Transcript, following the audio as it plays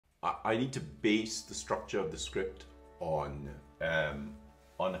I need to base the structure of the script on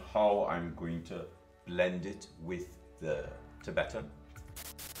how I'm going to blend it with the Tibetan.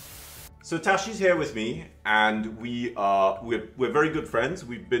 So Tashi's here with me, and we're very good friends.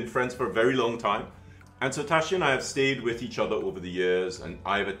 We've been friends for a very long time. And so Tashi and I have stayed with each other over the years, and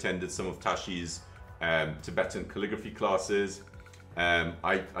I've attended some of Tashi's Tibetan calligraphy classes.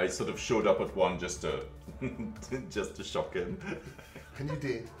 I sort of showed up at one just to just to shock him. And you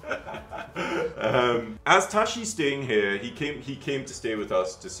did. As Tashi's staying here, he came to stay with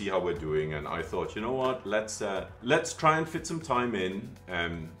us to see how we're doing, and I thought, you know what, let's try and fit some time in,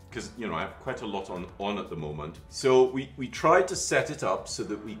 because you know I have quite a lot on at the moment. So we tried to set it up so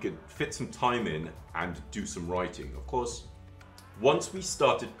that we could fit some time in and do some writing. Of course, once we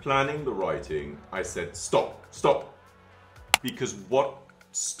started planning the writing, I said stop, because what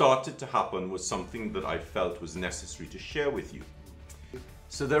started to happen was something that I felt was necessary to share with you.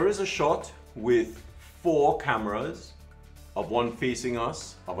 So there is a shot with 4 cameras, of one facing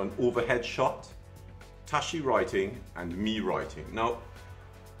us, of an overhead shot, Tashi writing and me writing. Now,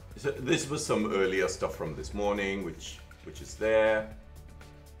 so this was some earlier stuff from this morning, which is there.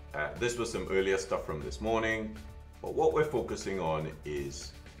 This was some earlier stuff from this morning, but what we're focusing on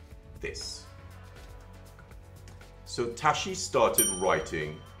is this. So Tashi started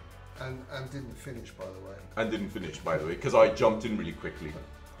writing. And didn't finish, by the way. And didn't finish, by the way, because I jumped in really quickly.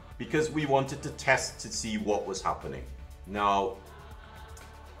 Because we wanted to test to see what was happening. Now,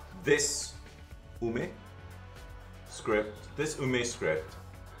 this Ume script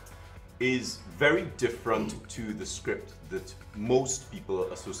is very different to the script that most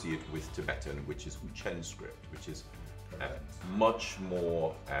people associate with Tibetan, which is Uchen script, which is much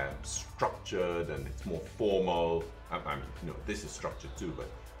more structured, and it's more formal. I mean, you know, this is structured too, but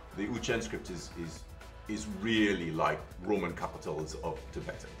the Uchen script is really like Roman capitals of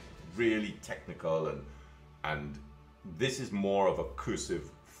Tibetan, really technical, and this is more of a cursive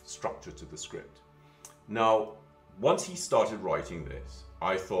structure to the script. Now, once he started writing this,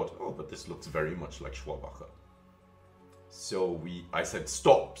 I thought, oh, but this looks very much like Schwabacher. So I said,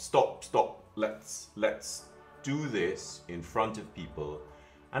 stop, let's do this in front of people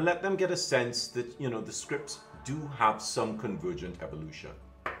and let them get a sense that, you know, the scripts do have some convergent evolution.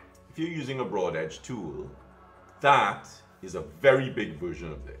 If you're using a broad edge tool, that is a very big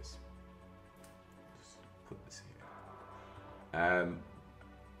version of this. Just put this here.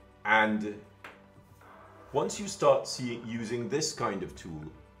 And once you start using this kind of tool,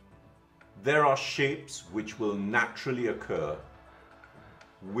 there are shapes which will naturally occur,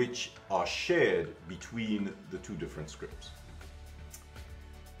 which are shared between the 2 different scripts.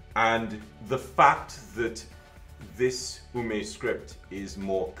 And the fact that this Ume script is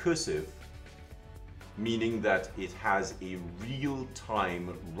more cursive, meaning that it has a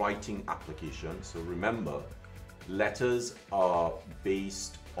real-time writing application. So remember, letters are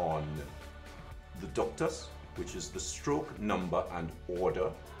based on the ductus, which is the stroke, number, and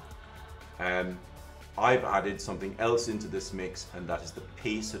order. And I've added something else into this mix, and that is the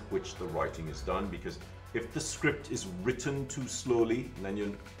pace at which the writing is done, because if the script is written too slowly, then you're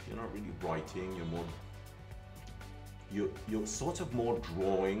not really writing, you're sort of more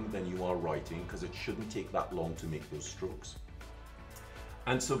drawing than you are writing, because it shouldn't take that long to make those strokes.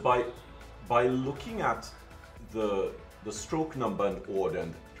 And so by looking at the stroke number and order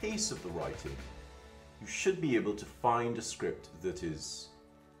and the pace of the writing, you should be able to find a script that is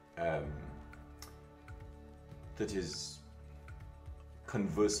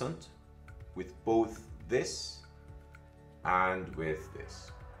conversant with both this and with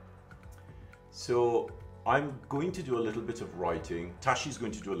this. So I'm going to do a little bit of writing. Tashi's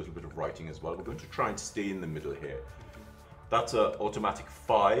going to do a little bit of writing as well. We're going to try and stay in the middle here. That's an automatic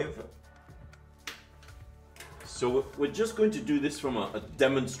 5. So we're just going to do this from a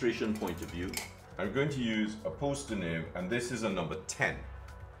demonstration point of view. I'm going to use a poster nib, and this is a number 10.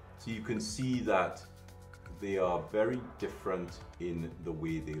 So you can see that they are very different in the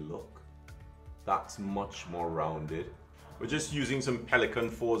way they look. That's much more rounded. We're just using some Pelikan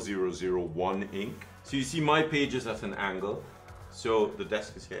 4001 ink. So you see my page is at an angle, so the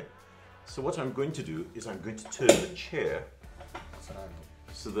desk is here. So what I'm going to do is I'm going to turn the chair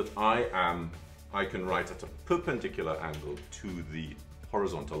so that I can write at a perpendicular angle to the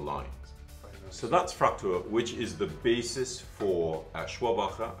horizontal lines. So that's Fraktur, which is the basis for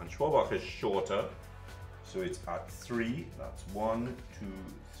Schwabacher, and Schwabacher is shorter, so it's at 3. That's 1, 2,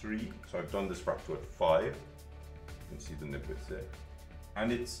 3. So I've done this Fraktur at 5. You can see the niblets there,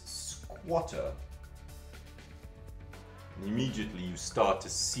 and it's squatter. And immediately you start to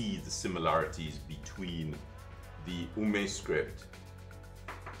see the similarities between the Ume script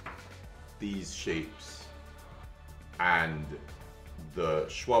these shapes and the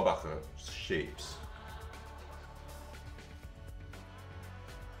Schwabacher shapes.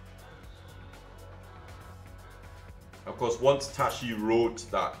 Of course, once Tashi wrote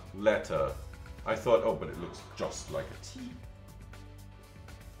that letter, I thought, oh, but it looks just like a T.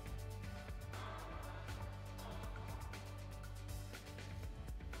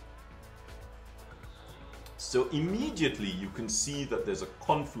 So immediately you can see that there's a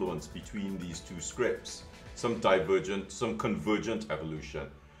confluence between these two scripts, some divergent, some convergent evolution.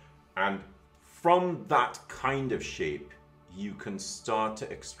 And from that kind of shape, you can start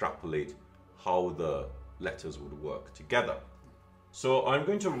to extrapolate how the letters would work together. So I'm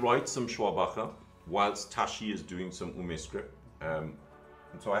going to write some Schwabacher whilst Tashi is doing some Ume script. And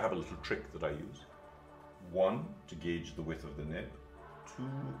so I have a little trick that I use. 1 to gauge the width of the nib, 2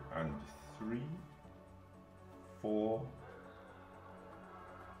 and 3, 4,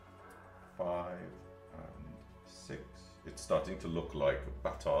 5 and 6. It's starting to look like a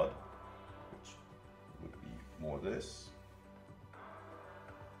batard, which would be more this.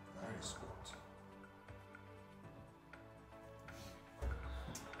 Very squat.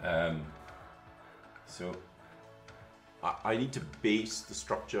 So I need to base the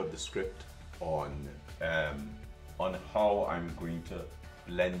structure of the script on how I'm going to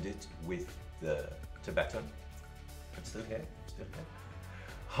blend it with the Tibetan. I'm still here, still here.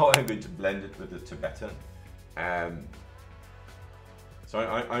 How I'm going to blend it with the Tibetan. So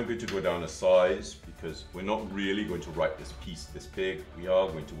I'm going to go down a size because we're not really going to write this piece this big. We are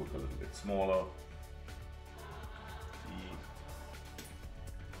going to work a little bit smaller.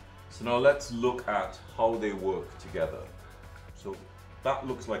 So now let's look at how they work together. So that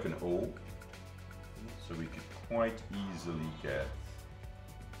looks like an O. So we could quite easily get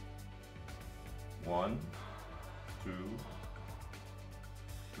 1, 2,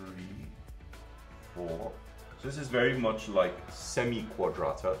 3, 4. So this is very much like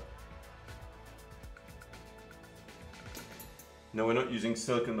semi-quadrata. Now we're not using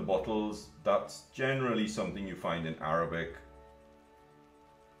silk in the bottles. That's generally something you find in Arabic.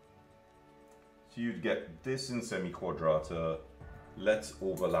 So you'd get this in semi-quadrata. Let's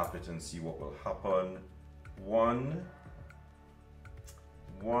overlap it and see what will happen. 1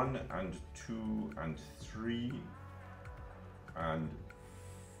 and 2 and 3 and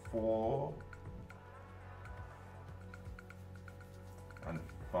 4 and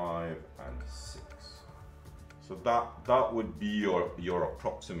 5 and 6. So that would be your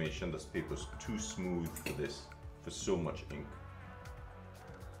approximation. This paper's too smooth for this, for so much ink.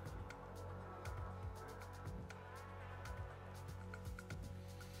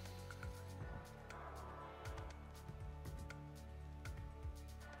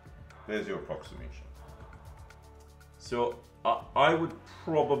 There's your approximation. So I would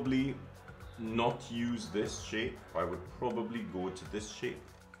probably not use this shape. I would probably go to this shape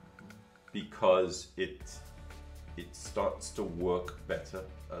because it starts to work better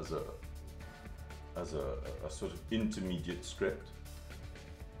as a sort of intermediate script.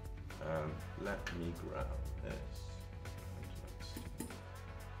 Let me grab this.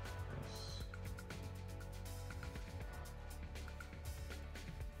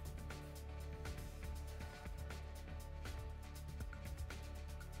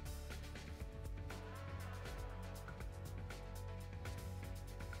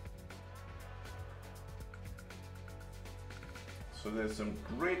 So there's some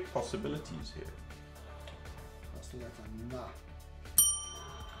great possibilities here. That's the letter Na.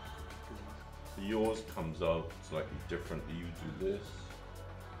 So yours comes out slightly differently. You do this.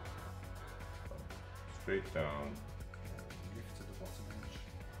 Straight down. Lift to the bottom edge.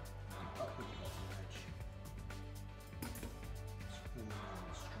 And up with the bottom edge. Scroll around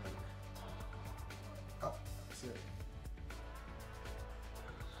the stroke. Up. That's it.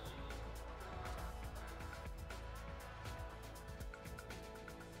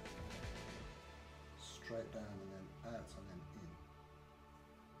 Straight down and then out and then in.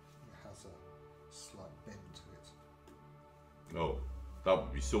 It has a slight bend to it. Oh, that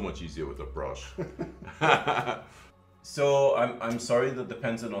would be so much easier with a brush. So I'm sorry that the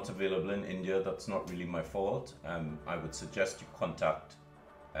pens are not available in India. That's not really my fault. I would suggest you contact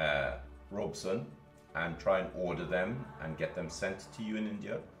Robeson and try and order them and get them sent to you in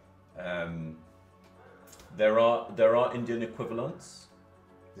India. There are Indian equivalents.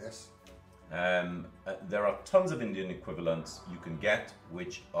 Yes. There are tons of Indian equivalents you can get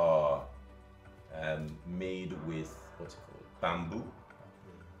which are made with what's it called, bamboo,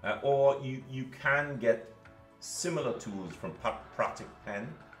 or you can get similar tools from Pratik Pen.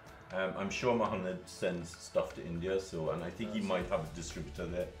 I'm sure Mohammed sends stuff to India, and I think he might have a distributor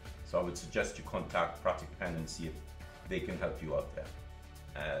there, So I would suggest you contact Pratik Pen and see if they can help you out there.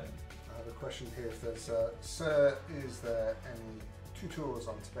 I have a question here. If there's, sir, is there any tutorials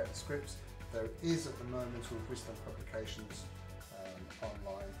on Tibetan scripts? There is at the moment with Wisdom Publications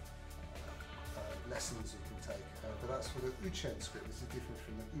online lessons you can take, but that's for the Uchen script. This is different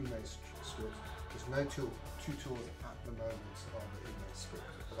from the Ume script. There's no tutorials at the moment on the Ume script,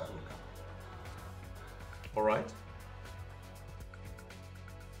 but that will come. All right.